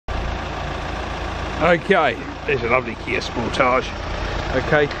Okay, there's a lovely Kia Sportage.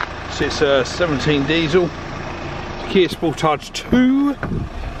 Okay, so it's a 17 diesel, Kia Sportage 2,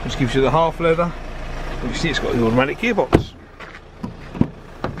 which gives you the half leather. You can see it's got the automatic gearbox.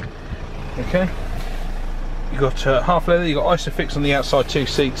 Okay, you've got half leather, you've got Isofix on the outside 2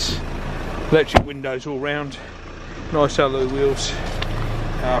 seats, electric windows all round, nice alloy wheels,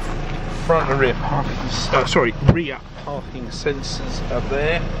 front and rear parking, rear parking sensors up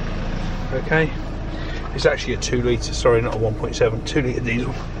there. Okay, it's actually a 2 litre, sorry, not a 1.7, 2 litre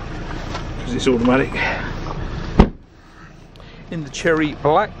diesel, because it's automatic. In the cherry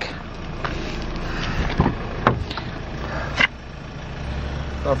black.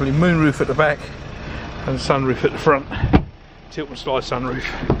 Lovely moonroof at the back and sunroof at the front. Tilt and slide sunroof.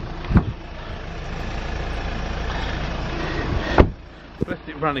 Left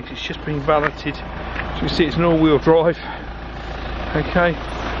it running, it's just been valeted. As you can see, it's an all-wheel drive. Okay,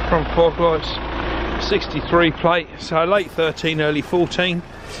 front fog lights, 63 plate, so late 13, early 14.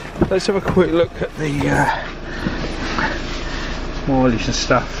 Let's have a quick look at the mileage and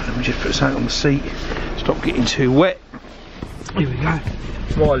stuff. Let me just put something on the seat, stop getting too wet. Here we go.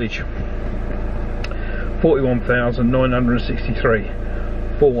 Mileage 41,963,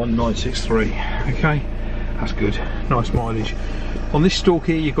 41963. Okay, that's good, nice mileage. On this stalk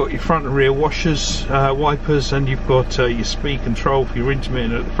here, you've got your front and rear washers, wipers, and you've got your speed control for your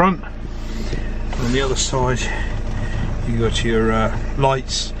intermittent at the front. And on the other side, you've got your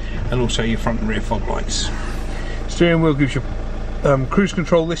lights and also your front and rear fog lights. Steering wheel gives you cruise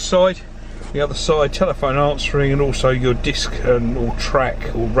control this side, the other side telephone answering, and also your disc and or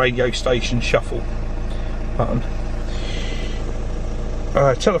track or radio station shuffle button.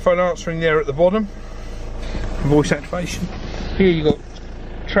 Telephone answering there at the bottom, voice activation. Here you've got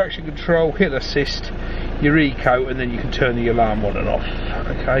traction control, hill assist, your eco, and then you can turn the alarm on and off.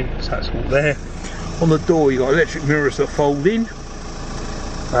 Okay, so that's all there. On the door you've got electric mirrors that fold in,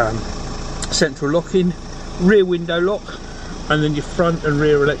 central locking, rear window lock, and then your front and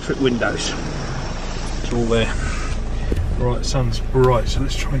rear electric windows. It's all there. Right, sun's bright, so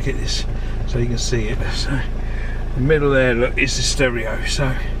let's try and get this so you can see it. So the middle there, look, is the stereo. So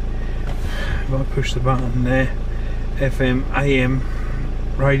if I push the button there, FM, AM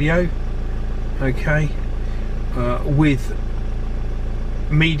radio, okay, with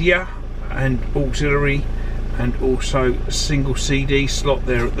media and auxiliary, and also a single CD slot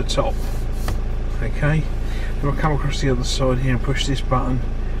there at the top. Okay, if I come across the other side here and push this button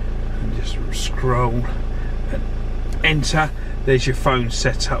and just scroll and enter, there's your phone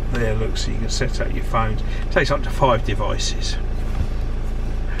set up there, look, so you can set up your phones. It takes up to 5 devices.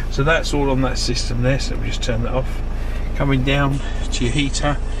 So that's all on that system there, so let me just turn that off. Coming down to your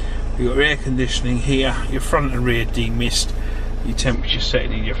heater, you've got your air conditioning here, your front and rear demist, your temperature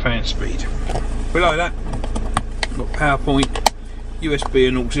setting and your fan speed. Below that, you've got PowerPoint, USB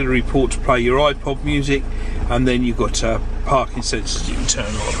and auxiliary port to play your iPod music, and then you've got parking sensors you can turn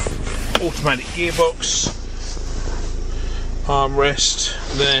on. Automatic gearbox, armrest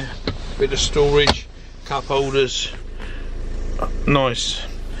there, bit of storage, cup holders, nice.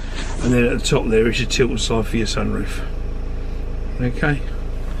 And then at the top there is your tilt and slide for your sunroof. Okay,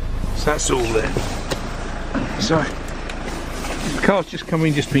 so that's all there. So the car's just come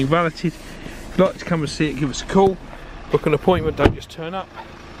in, just been valeted. If you'd like to come and see it, give us a call. Book an appointment, don't just turn up.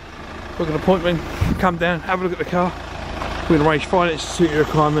 Book an appointment, come down, have a look at the car. We'll arrange finance to suit your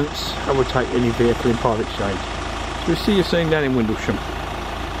requirements, and we'll take any vehicle in part exchange. So we'll see you soon down in Windlesham.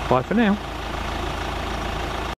 Bye for now.